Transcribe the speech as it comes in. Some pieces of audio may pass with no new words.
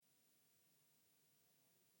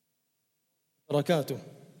barakatuh.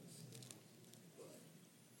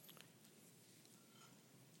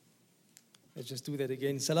 Let's just do that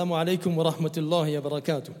again. Assalamu alaikum wa rahmatullahi wa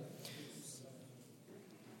barakatuh.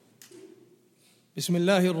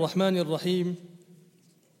 Bismillahir Rahmanir Rahim.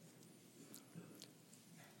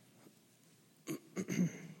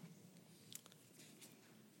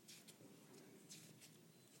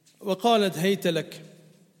 وقالت هيت لك.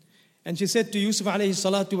 And she said to Yusuf alayhi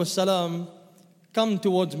salatu wassalam, come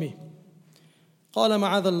towards me. قال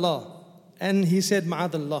معاذ الله. And he said,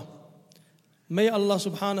 معاذ الله. May Allah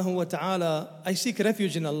subhanahu wa ta'ala, I seek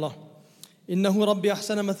refuge in Allah. إنه ربي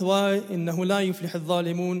أحسن مثواي إنه لا يفلح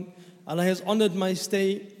الظالمون. Allah has honored my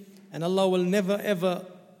stay, and Allah will never ever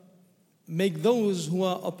make those who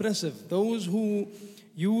are oppressive, those who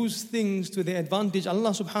use things to their advantage, Allah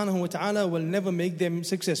subhanahu wa ta'ala will never make them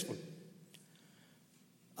successful.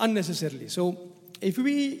 Unnecessarily. So, if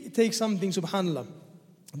we take something, subhanallah,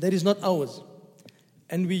 that is not ours,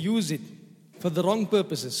 and we use it for the wrong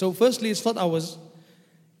purposes. So, firstly, it's not ours.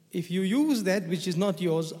 If you use that which is not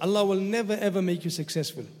yours, Allah will never ever make you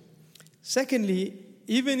successful. Secondly,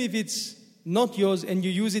 even if it's not yours and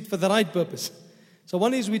you use it for the right purpose. So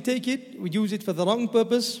one is we take it, we use it for the wrong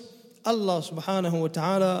purpose, Allah subhanahu wa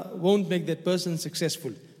ta'ala won't make that person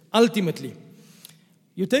successful. Ultimately,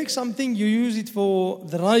 you take something, you use it for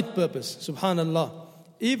the right purpose, subhanallah.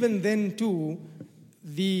 Even then too,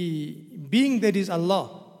 the being that is Allah,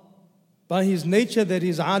 by His nature that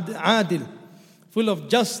is adil, full of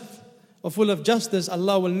justice,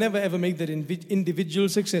 Allah will never ever make that individual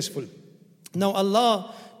successful. Now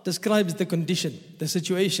Allah describes the condition, the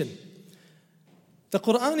situation. The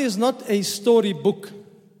Quran is not a story book.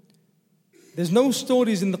 There's no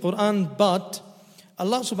stories in the Quran, but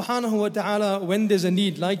Allah subhanahu wa ta'ala, when there's a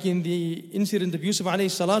need, like in the incident of Yusuf alayhi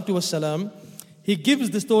salatu wassalam, He gives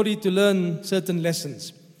the story to learn certain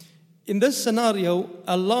lessons. In this scenario,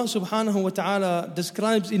 Allah subhanahu wa ta'ala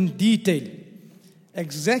describes in detail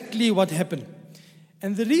exactly what happened.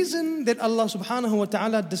 And the reason that Allah subhanahu wa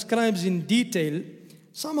ta'ala describes in detail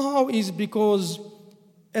somehow is because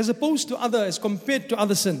as compared to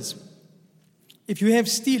other sins, if you have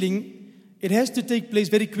stealing, it has to take place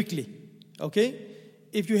very quickly. Okay?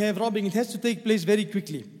 If you have robbing, it has to take place very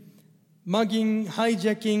quickly. Mugging,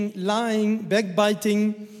 hijacking, lying,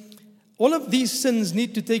 backbiting, all of these sins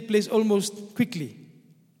need to take place almost quickly,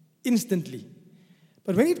 instantly.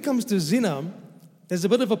 But when it comes to zina, there's a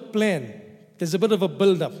bit of a plan. There's a bit of a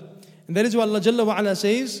build-up. And that is why Allah Jalla wa Ala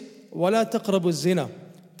says, وَلَا تَقْرَبُوا الزِّنَا.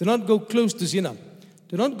 Do not go close to zina.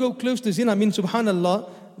 Do not go close to zina means, subhanallah,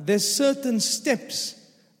 there's certain steps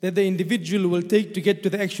that the individual will take to get to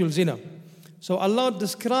the actual zina. So Allah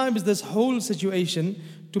describes this whole situation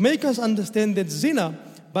to make us understand that zina,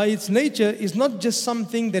 by its nature, is not just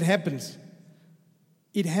something that happens.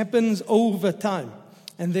 It happens over time.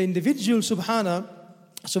 And the individual, subhanallah,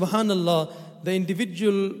 the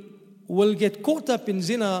individual will get caught up in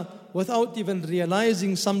zina without even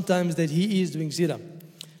realizing sometimes that he is doing zina.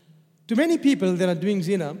 To many people that are doing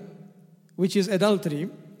zina, which is adultery,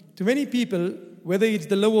 to many people, whether it's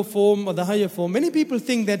the lower form or the higher form, many people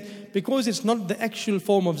think that because it's not the actual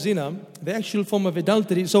form of zina, the actual form of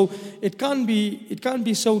adultery, so it can't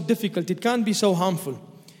be so difficult, it can't be so harmful.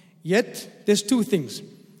 Yet, there's two things.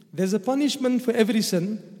 There's a punishment for every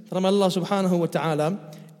sin from Allah subhanahu wa ta'ala,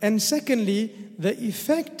 and secondly, the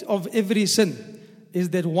effect of every sin is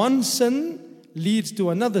that one sin leads to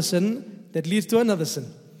another sin that leads to another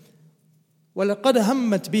sin. وَلَقَدْ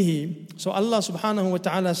هَمَّتْ بِهِ. So Allah subhanahu wa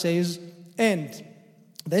ta'ala says, and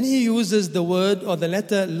then He uses the word or the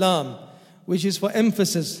letter lam, which is for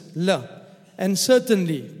emphasis, la. And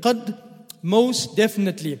certainly, qad, most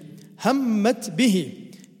definitely, hammat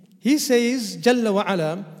bihi. He says, Jalla wa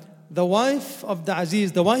Ala, the wife of the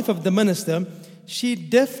Aziz, the wife of the minister, she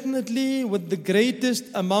definitely, with the greatest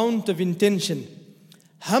amount of intention,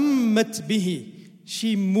 hammat bihi,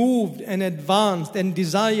 she moved and advanced and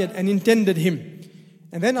desired and intended him.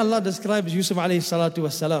 And then Allah describes Yusuf alayhi salatu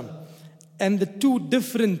wasalam and the two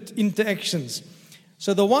different interactions.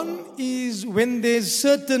 So the one is when there's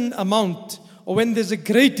certain amount or when there's a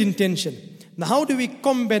great intention. Now how do we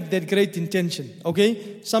combat that great intention?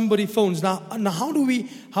 Okay, somebody phones. Now how do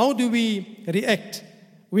we react?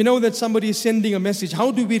 We know that somebody is sending a message.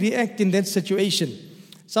 How do we react in that situation?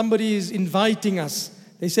 Somebody is inviting us.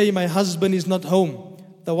 They say, my husband is not home.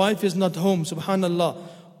 The wife is not home, subhanallah.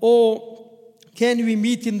 Or can we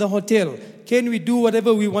meet in the hotel? Can we do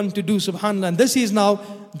whatever we want to do, subhanallah? And this is now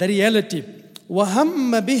the reality.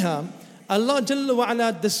 وَهَمَّ بِهَا. Allah Jalla wa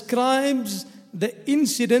Ala describes the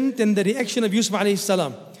incident and the reaction of Yusuf alayhi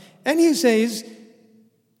salam. And He says,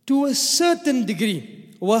 to a certain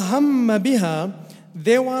degree, وَهَمَّ بِهَا,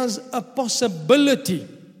 there was a possibility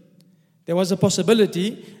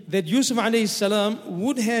that Yusuf alayhi salam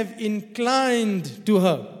would have inclined to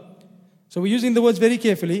her. So we're using the words very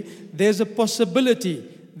carefully. There was a possibility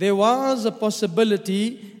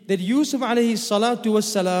that Yusuf alayhi salatu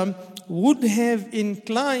wassalam would have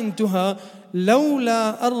inclined to her,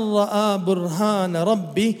 لَوْلَا أَرَّأَى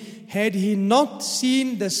بُرْهَانَ رَبِّهِ, had he not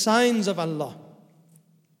seen the signs of Allah.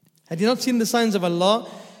 Had he not seen the signs of Allah,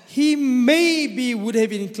 he maybe would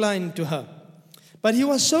have inclined to her. But he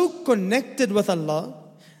was so connected with Allah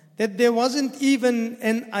that there wasn't even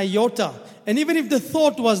an iota. And even if the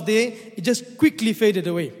thought was there, it just quickly faded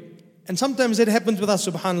away. And sometimes it happens with us,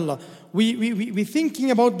 subhanAllah. We're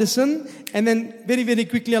thinking about the sin, and then very, very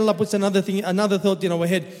quickly Allah puts another thought in our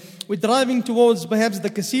head. We're driving towards perhaps the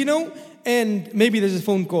casino, and maybe there's a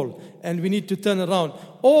phone call, and we need to turn around.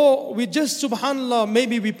 Or we just, subhanAllah,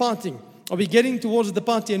 maybe we're partying, or we're getting towards the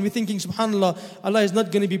party, and we're thinking, subhanAllah, Allah is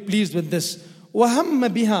not going to be pleased with this. وَهَمَّ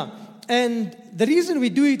بِهَا. And the reason we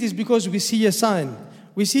do it is because we see a sign.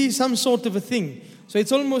 We see some sort of a thing. So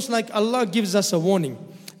it's almost like Allah gives us a warning.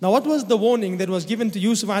 Now, what was the warning that was given to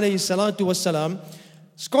Yusuf alayhi salatu wassalam?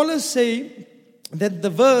 Scholars say that the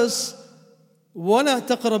verse وَلَا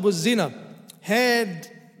تَقْرَبُوا الزِّنَا had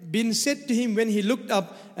been said to him when he looked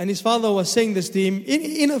up, and his father was saying this to him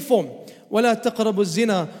in a form. وَلَا تَقْرَبُوا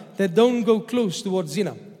الزِّنَا, that don't go close towards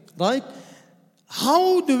zina. Right?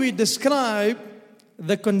 How do we describe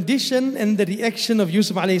the condition and the reaction of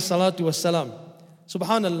Yusuf alayhi salatu wassalam?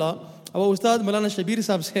 Subhanallah, our Ustad Maulana Shabir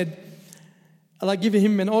Sahib said, Allah give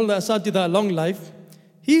him and all the Asatidha a long life.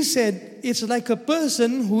 He said, it's like a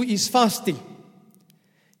person who is fasting.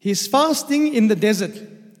 He's fasting in the desert.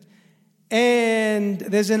 And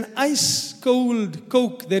there's an ice cold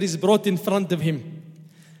Coke that is brought in front of him.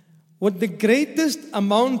 With the greatest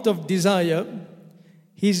amount of desire,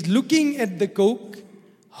 he's looking at the Coke,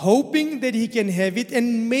 hoping that he can have it,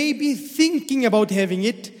 and maybe thinking about having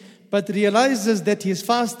it, but realizes that he's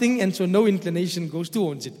fasting, and so no inclination goes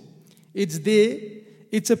towards it. It's there,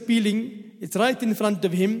 it's appealing, it's right in front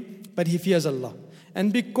of him, but he fears Allah.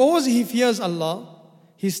 And because he fears Allah,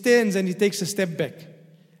 he stands and he takes a step back.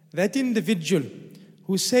 That individual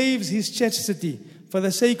who saves his chastity for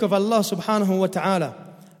the sake of Allah subhanahu wa ta'ala,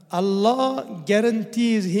 Allah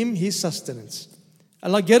guarantees him his sustenance.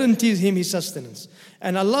 Allah guarantees him his sustenance.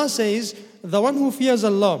 And Allah says, the one who fears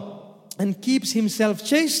Allah and keeps himself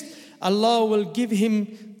chaste, Allah will give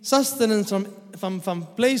him sustenance from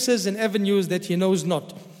places and avenues that he knows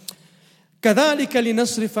not. كَذَلِكَ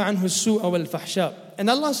لِنَصْرِفَ عَنْهُ السُّوءَ وَالْفَحْشَاءَ. And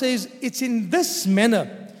Allah says, it's in this manner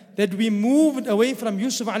that we moved away from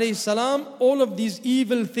Yusuf alayhi salam all of these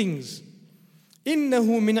evil things. إِنَّهُ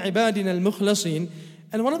مِنْ عِبَادِنَا الْمُخْلَصِينَ.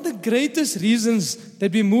 And one of the greatest reasons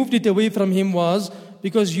that we moved it away from him was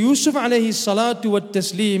because Yusuf alayhi salatu wa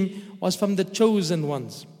taslim was from the chosen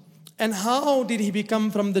ones. And how did he become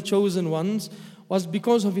from the chosen ones? Was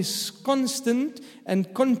because of his constant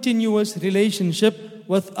and continuous relationship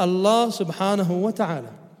with Allah subhanahu wa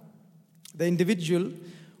ta'ala. The individual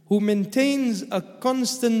who maintains a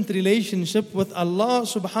constant relationship with Allah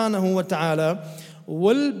subhanahu wa ta'ala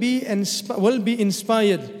will be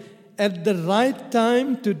inspired at the right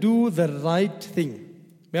time to do the right thing.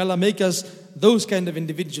 May Allah make us those kind of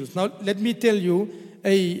individuals. Now let me tell you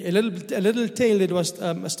a little tale. It was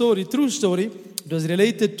a story, true story. It was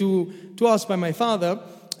related to us by my father,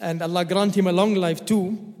 and Allah grant him a long life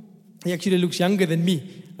too. He actually looks younger than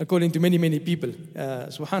me, according to many people.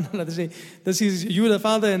 Subhanallah, they say, this is you the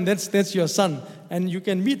father and that's your son. And you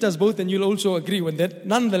can meet us both and you'll also agree with that.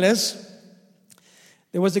 Nonetheless,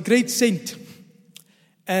 there was a great saint.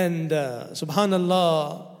 And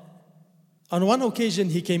subhanallah, on one occasion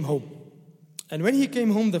he came home. And when he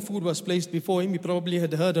came home, the food was placed before him. He probably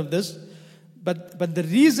had heard of this. But the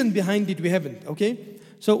reason behind it, we haven't, okay?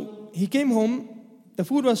 So he came home, the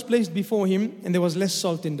food was placed before him, and there was less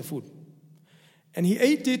salt in the food. And he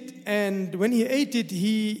ate it, and when he ate it,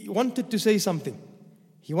 he wanted to say something.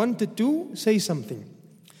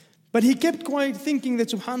 But he kept quiet, thinking that,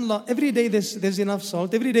 subhanAllah, every day there's enough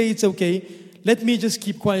salt, every day it's okay. Let me just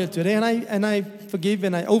keep quiet today. And I forgive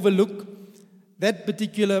and I overlook that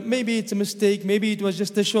particular, maybe it's a mistake, maybe it was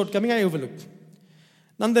just a shortcoming, I overlooked.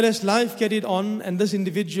 Nonetheless, life carried on, and this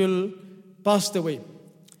individual passed away.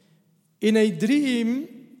 In a dream,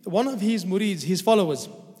 one of his murids, his followers,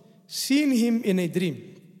 seen him in a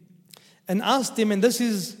dream and asked him, and this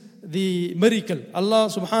is the miracle, Allah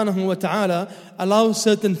subhanahu wa ta'ala allows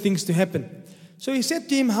certain things to happen. So he said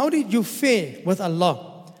to him, how did you fare with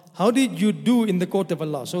Allah? How did you do in the court of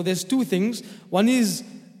Allah? So there's two things. One is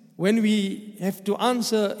when we have to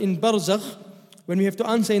answer in barzakh, when we have to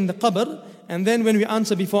answer in the qabr, and then when we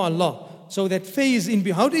answer before Allah. So that phase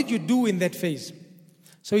how did you do in that phase?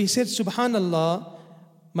 So he said, Subhanallah,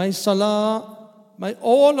 my salah,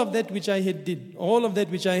 all of that which I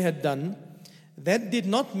had done, that did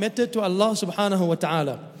not matter to Allah subhanahu wa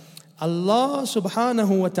ta'ala. Allah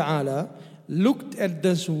subhanahu wa ta'ala looked at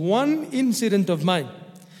this one incident of mine.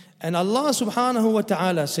 And Allah subhanahu wa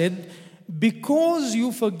ta'ala said, because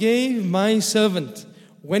you forgave my servant,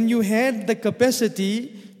 when you had the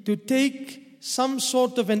capacity to take some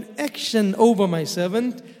sort of an action over my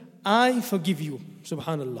servant, I forgive you.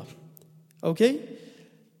 Subhanallah. Okay?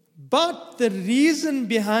 But the reason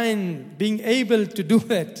behind being able to do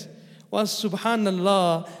that was,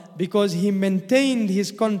 subhanallah, because he maintained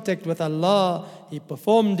his contact with Allah, he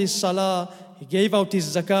performed his salah, he gave out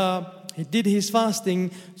his zakah, he did his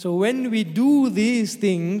fasting. So when we do these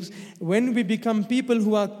things, when we become people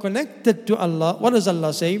who are connected to Allah, what does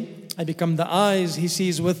Allah say? I become the eyes he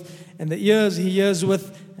sees with, and the ears he hears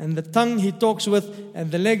with, and the tongue he talks with,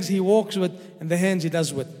 and the legs he walks with, and the hands he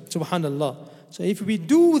does with. Subhanallah. So if we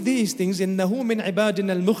do these things, إِنَّهُ مِنْ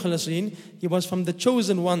عِبَادِنَا الْمُخْلَصِينَ, he was from the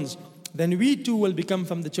chosen ones, then we too will become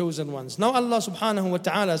from the chosen ones. Now Allah subhanahu wa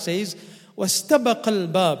ta'ala says, وَاسْتَبَقَ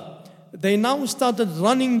الْبَابِ. They now started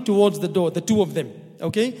running towards the door, the two of them.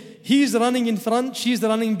 Okay? He's running in front, she's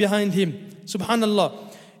running behind him. Subhanallah.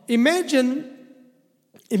 Imagine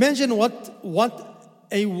what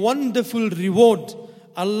a wonderful reward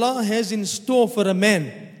Allah has in store for a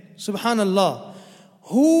man. Subhanallah.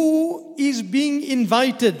 Who is being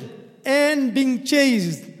invited and being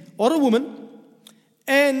chased, or a woman,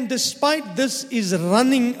 and despite this is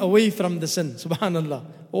running away from the sin. Subhanallah.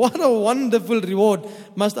 What a wonderful reward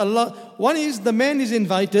must Allah. One is the man is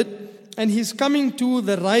invited and he's coming to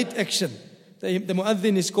the right action. The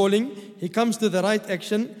muaddin is calling, he comes to the right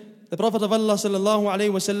action. The Prophet of Allah sallallahu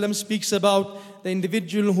alaihi wasallam speaks about the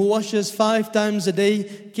individual who washes 5 times a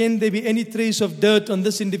day. Can there be any trace of dirt on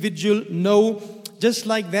this individual? No. Just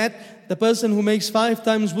like that, the person who makes 5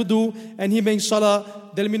 times wudu and he makes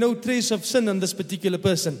salah, there will be no trace of sin on this particular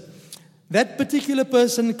person. That particular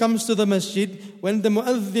person comes to the masjid. When the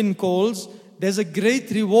muaddin calls, there's a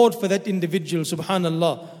great reward for that individual,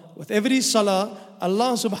 subhanallah. With every salah,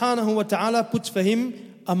 Allah subhanahu wa ta'ala puts for him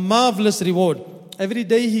a marvelous reward. Every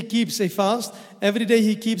day he keeps a fast, every day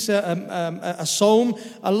he keeps a sawm.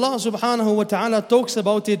 Allah subhanahu wa ta'ala talks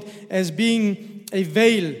about it as being a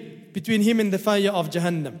veil between him and the fire of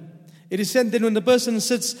Jahannam. It is said that when the person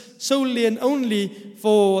sits solely and only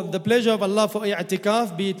for the pleasure of Allah, for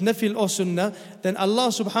i'tikaf, be it nafil or sunnah, then Allah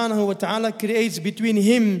subhanahu wa ta'ala creates between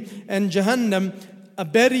him and Jahannam a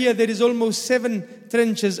barrier that is almost 7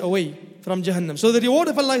 trenches away from Jahannam. So the reward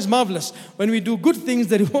of Allah is marvelous. When we do good things,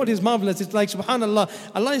 the reward is marvelous. It's like, subhanallah,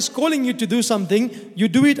 Allah is calling you to do something, you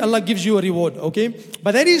do it, Allah gives you a reward, okay?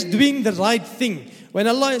 But that is doing the right thing. When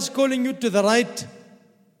Allah is calling you to the right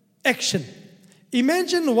action.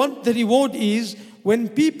 Imagine what the reward is when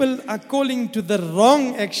people are calling to the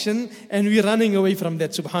wrong action and we're running away from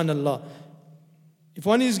that, subhanallah. If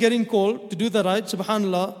one is getting called to do the right,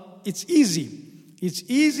 subhanallah, it's easy. It's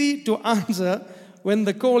easy to answer when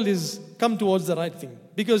the call is come towards the right thing,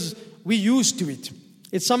 because we're used to it.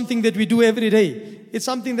 It's something that we do every day. It's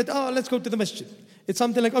something that, let's go to the masjid. It's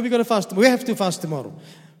something like, we got to fast. We have to fast tomorrow.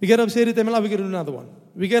 We get up, say to them, we got to do another one.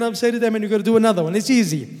 We get up, say to them, and we got to do another one. It's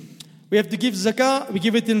easy. We have to give zakah, we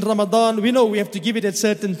give it in Ramadan. We know we have to give it at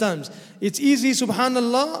certain times. It's easy,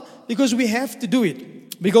 subhanallah, because we have to do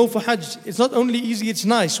it. We go for Hajj. It's not only easy, it's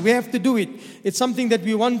nice. We have to do it. It's something that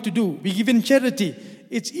we want to do. We give in charity.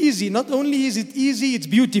 It's easy. Not only is it easy, it's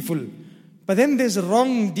beautiful. But then there's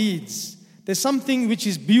wrong deeds. There's something which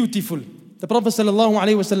is beautiful. The Prophet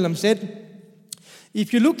ﷺ said,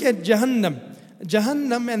 if you look at Jahannam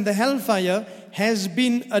and the hellfire has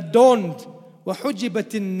been adorned.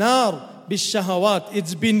 وَحُجِبَتِ النَّارِ بِالشَّهَوَاتِ.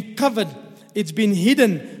 It's been covered. It's been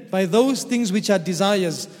hidden by those things which are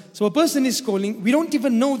desires. So a person is calling. We don't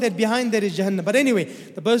even know that behind there is Jahannam. But anyway,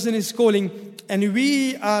 the person is calling and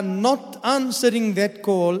we are not answering that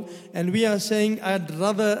call. And we are saying, I'd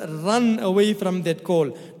rather run away from that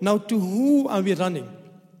call. Now to who are we running?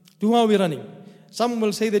 To who are we running? Some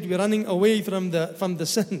will say that we're running away from the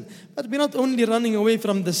sin. But we're not only running away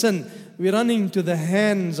from the sin. We're running to the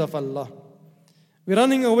hands of Allah. We're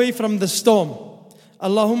running away from the storm.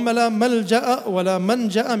 Allahumma la malja'a wa la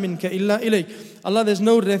manja'a minka illa ilayk. Allah, there's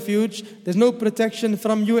no refuge, there's no protection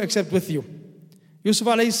from you except with you. Yusuf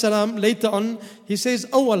alayhi salam, later on, he says,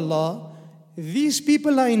 oh Allah, these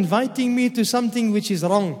people are inviting me to something which is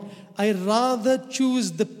wrong. I rather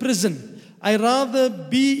choose the prison. I rather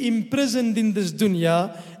be imprisoned in this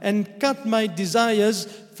dunya and cut my desires,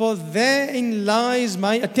 for therein lies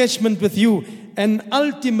my attachment with you, and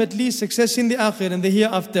ultimately success in the akhirah and the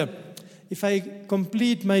hereafter. If I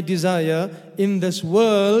complete my desire in this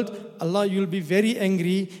world, Allah, you'll be very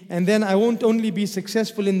angry, and then I won't only be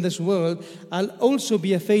successful in this world, I'll also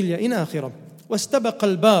be a failure in akhirah. وَاسْتَبَقَ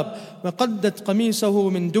الْبَابِ وَقَدَّتْ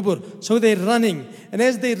قَمِيصَهُ مِنْ دُبُرٍ. So they're running, and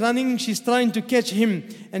as they're running, she's trying to catch him,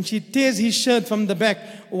 and she tears his shirt from the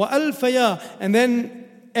back. وَأَلْفَيَا. And then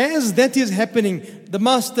as that is happening, the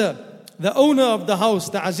master, the owner of the house,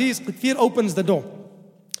 the Aziz Qitfir, opens the door.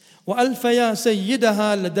 وَأَلْفَيَا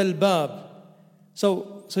سَيِّدَهَا لَدَى الْبَابِ.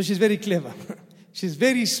 So she's very clever. She's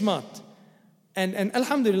very smart. And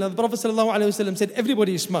alhamdulillah, the Prophet ﷺ said,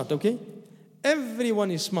 everybody is smart, okay?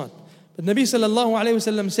 Everyone is smart. But Nabi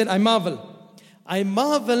ﷺ said, I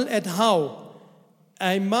marvel at how.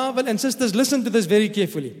 I marvel, and sisters, listen to this very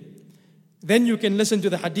carefully. Then you can listen to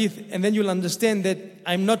the hadith, and then you'll understand that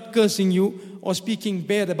I'm not cursing you or speaking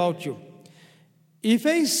bad about you. If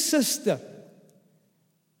a sister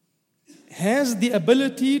has the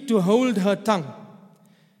ability to hold her tongue,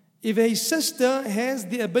 if a sister has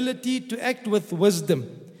the ability to act with wisdom,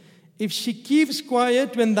 if she keeps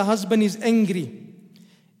quiet when the husband is angry,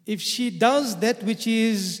 if she does that which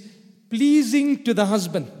is pleasing to the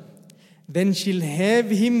husband, then she'll have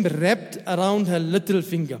him wrapped around her little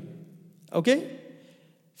finger. Okay?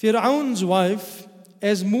 Fir'aun's wife,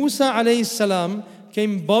 as Musa alayhi salam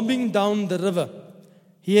came bobbing down the river,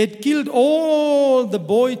 he had killed all the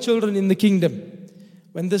boy children in the kingdom.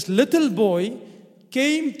 When this little boy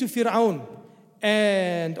came to Fir'aun,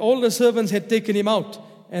 and all the servants had taken him out,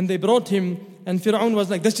 and they brought him, and Fir'aun was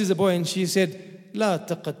like, this is a boy, and she said, La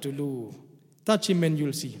taqatulu. Touch him and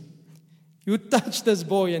you'll see. You touch this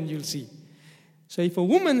boy and you'll see. So if a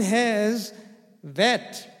woman has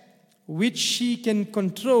that which she can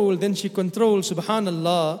control, then she controls,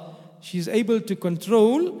 subhanallah, she's able to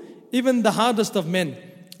control even the hardest of men.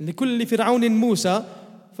 لِكُلِّ فِرْعَوْنٍ Musa.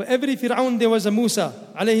 For every Fir'aun there was a Musa,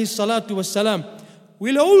 alayhi salatu wassalam.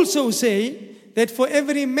 We'll also say that for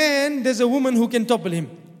every man there's a woman who can topple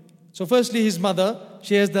him. So firstly, his mother,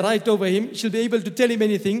 she has the right over him. She'll be able to tell him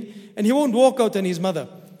anything, and he won't walk out on his mother.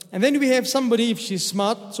 And then we have somebody, if she's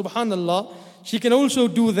smart, subhanallah, she can also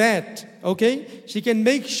do that, okay? She can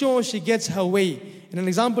make sure she gets her way. And an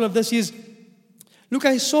example of this is, look,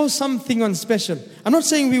 I saw something on special. I'm not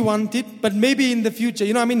saying we want it, but maybe in the future.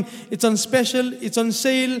 It's on special, it's on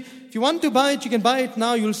sale. If you want to buy it, you can buy it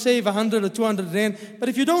now. You'll save 100 or 200 rand. But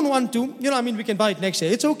if you don't want to, we can buy it next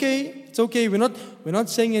year. It's okay. It's okay. We're not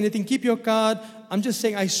saying anything. Keep your card. I'm just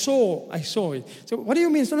saying I saw it. So what do you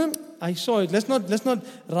mean? So, I saw it. Let's not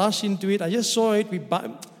rush into it. I just saw it.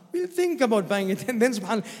 We'll think about buying it. And then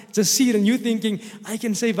subhanAllah, it's a seed, and you thinking, I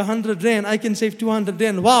can save 100 rand. I can save 200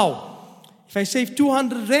 rand. Wow. If I save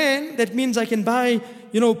 200 rand, that means I can buy,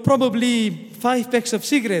 probably 5 packs of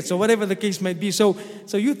cigarettes or whatever the case might be. So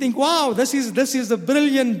you think, wow, this is a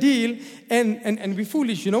brilliant deal, and we're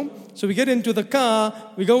foolish, So we get into the car,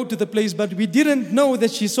 we go to the place, but we didn't know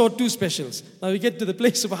that she saw 2 specials. Now we get to the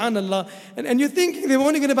place, subhanallah, and you're thinking they were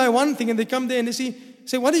only going to buy one thing, and they come there and they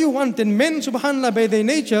say, what do you want? And men, subhanallah, by their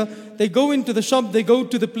nature, they go into the shop, they go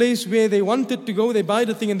to the place where they wanted to go, they buy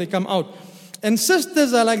the thing and they come out. And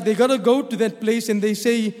sisters are like, they got to go to that place, and they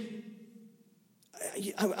say,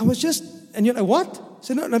 I was just, and you're like, what?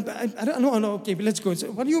 So no, I don't know, okay, but let's go.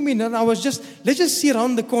 So, what do you mean? And let's just see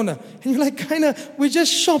around the corner. And you're like, we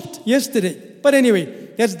just shopped yesterday. But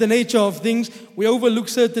anyway, that's the nature of things. We overlook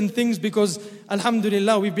certain things because,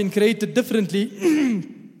 alhamdulillah, we've been created differently.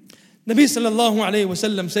 Nabi sallallahu alayhi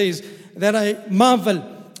wasallam says that I marvel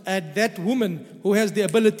at that woman who has the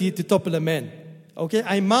ability to topple a man. Okay,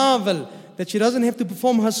 I marvel that she doesn't have to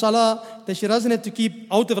perform her salah, that she doesn't have to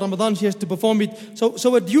keep out of Ramadan, she has to perform it.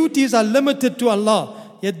 So her duties are limited to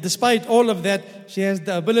Allah. Yet despite all of that, she has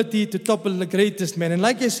the ability to topple the greatest man. And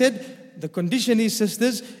like I said, the condition is,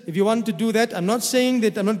 sisters, if you want to do that, I'm not saying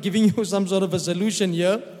that I'm not giving you some sort of a solution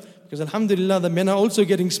here, because alhamdulillah, the men are also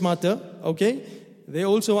getting smarter, okay? They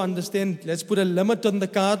also understand, let's put a limit on the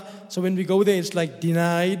card, so when we go there, it's like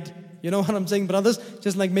denied. You know what I'm saying, brothers?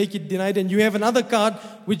 Just like make it denied, and you have another card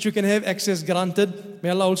which you can have access granted. May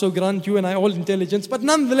Allah also grant you and I all intelligence. But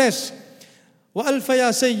nonetheless, وَأَلْفَيَا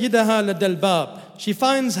سَيِّدَهَا لَدَى الْبَابِ. She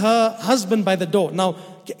finds her husband by the door. Now,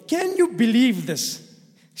 can you believe this?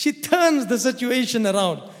 She turns the situation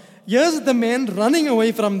around. Here's the man running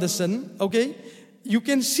away from the sin, okay? You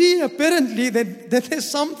can see apparently that there's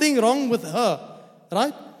something wrong with her,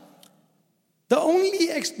 right? The only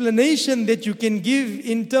explanation that you can give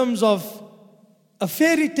in terms of A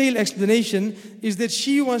fairy tale explanation is that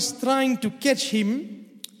she was trying to catch him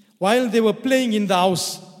while they were playing in the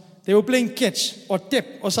house. They were playing catch or tap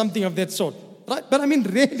or something of that sort. Right? But I mean,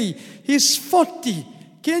 really, he's 40.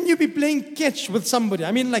 Can you be playing catch with somebody?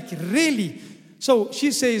 I mean, like, really? So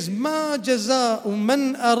she says, "Ma jaza'u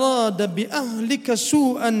man arada bi ahlika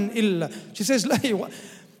su'an illa." She says, like,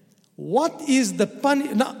 what is the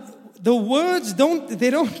punishment? Now, the words don't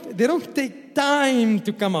take time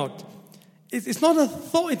to come out. It's not a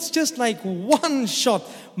thought, it's just like one shot.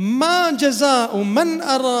 "Ma jaza'u man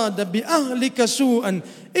arada bi ahlika su'an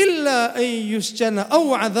illa an yusjana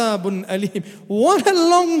aw adhabun alim." What a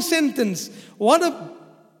long sentence. What a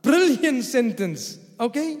brilliant sentence.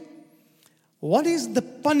 Okay? What is the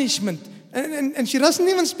punishment? And she doesn't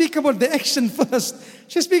even speak about the action first.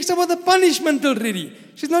 She speaks about the punishment already.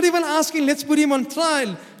 She's not even asking, let's put him on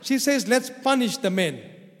trial. She says, let's punish the man.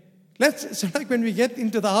 So like when we get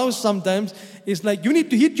into the house sometimes, it's like, you need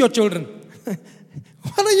to hit your children.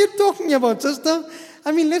 What are you talking about, sister?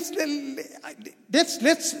 I mean, let's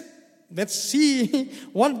see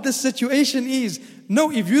what the situation is.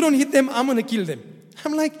 No, if you don't hit them, I'm going to kill them.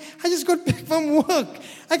 I'm like, I just got back from work.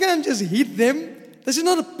 I can't just hit them. This is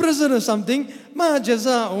not a prison or something. "Ma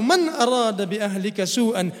jaza'u man arada bi ahlika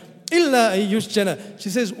su'an illa an yusjana." She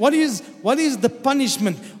says, what is the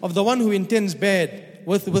punishment of the one who intends bad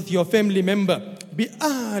with your family member? Bi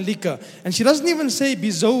ahlika. And she doesn't even say bi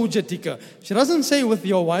zawjatika. She doesn't say with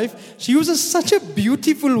your wife. She uses such a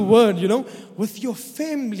beautiful word, with your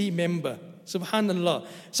family member. Subhanallah.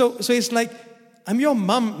 So it's like, I'm your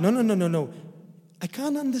mom. No. I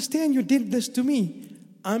can't understand you did this to me.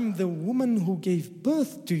 I'm the woman who gave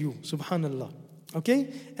birth to you. Subhanallah.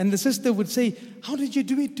 Okay? And the sister would say, how did you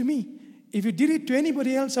do it to me? If you did it to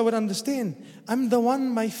anybody else, I would understand. I'm the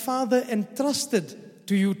one my father entrusted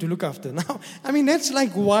to you to look after. Now, I mean, that's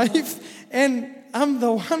like wife, and I'm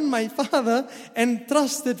the one my father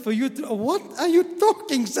entrusted for you to... What are you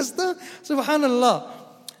talking, sister? Subhanallah.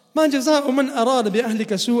 مَا جَزَاءُ مَنْ أَرَادَ بِأَهْلِكَ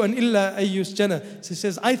سُوءًا إِلَّا أَن يُسْجَنَ. She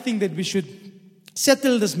says, I think that we should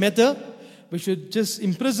settle this matter. We should just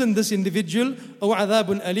imprison this individual, or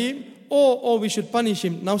adhabun alim, or we should punish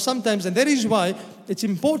him. Now sometimes, and that is why it's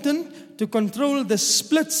important to control the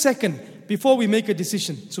split second before we make a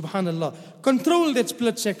decision. Subhanallah. Control that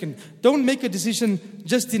split second. Don't make a decision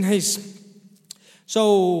just in haste.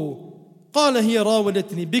 So, قال هي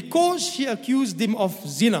راودتني, because she accused him of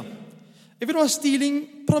zina. If it was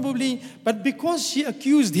stealing, probably, but because she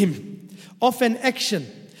accused him of an action,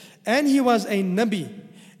 and he was a Nabi,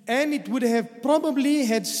 and it would have probably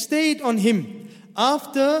had stayed on him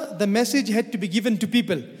after the message had to be given to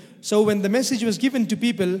people. So when the message was given to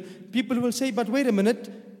people, people will say, but wait a minute,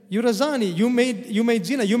 you're a zani, you made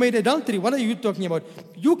zina, you made adultery. What are you talking about?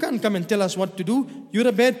 You can't come and tell us what to do. You're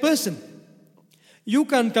a bad person. You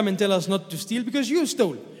can't come and tell us not to steal because you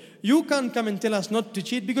stole. You can't come and tell us not to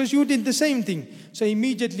cheat because you did the same thing. So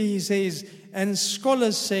immediately he says, and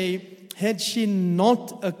scholars say, had she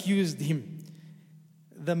not accused him,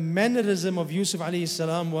 the mannerism of Yusuf alayhi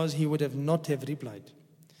salam was he would have not have replied.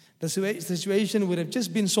 The situation would have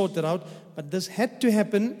just been sorted out, but this had to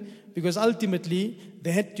happen because ultimately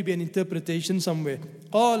there had to be an interpretation somewhere.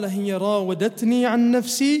 قَالَ هِيَ رَاوَدَتْنِي عَنْ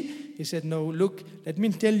نَفْسِي. He said, no, look, let me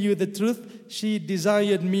tell you the truth. She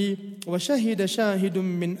desired me. وَشَهِدَ شَاهِدٌ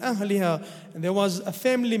مِّنْ أَهْلِهَا. And there was a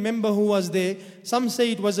family member who was there. Some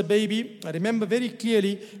say it was a baby. I remember very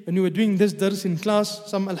clearly when we were doing this dars in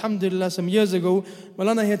class, alhamdulillah, some years ago,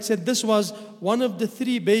 Malana had said this was one of the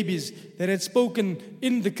 3 babies that had spoken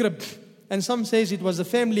in the crib. And some says it was a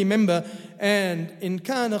family member. And in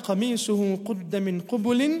كَانَ قَمِيصُهُ قُدَّ مِنْ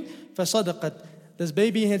قُبُلٍ فَصَدَقَتْ. This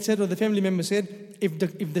baby had said, or the family member said,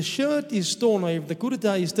 if the shirt is torn or if the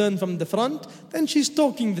kurta is turned from the front, then she's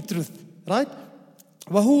talking the truth, right?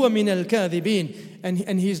 وَهُوَ مِنَ الْكَاذِبِينَ.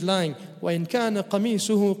 And he's lying. وَإِنْ كَانَ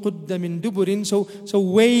قَمِيصُهُ قُدَّ مِنْ دُبُرٍ. So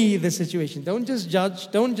weigh the situation. Don't just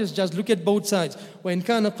judge. Don't just judge. Look at both sides. وَإِنْ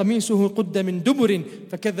كَانَ قَمِيصُهُ قُدَّ مِنْ دُبُرٍ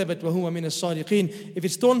فَكَذَبَتْ وَهُوَ مِنَ الصَّادِقِينَ. If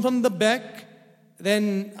it's torn from the back,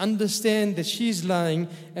 then understand that she's lying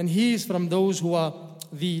and he is from those who are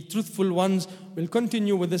the truthful ones. We'll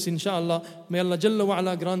continue with this inshallah. May Allah Jalla wa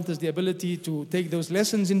Ala grant us the ability to take those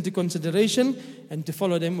lessons into consideration and to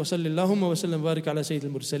follow them. Wa sallallahu wa sallam wa barik ala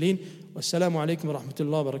sayyidil mursaleen. Wassalamu alaikum wa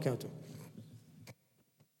rahmatullahi wa barakatuh.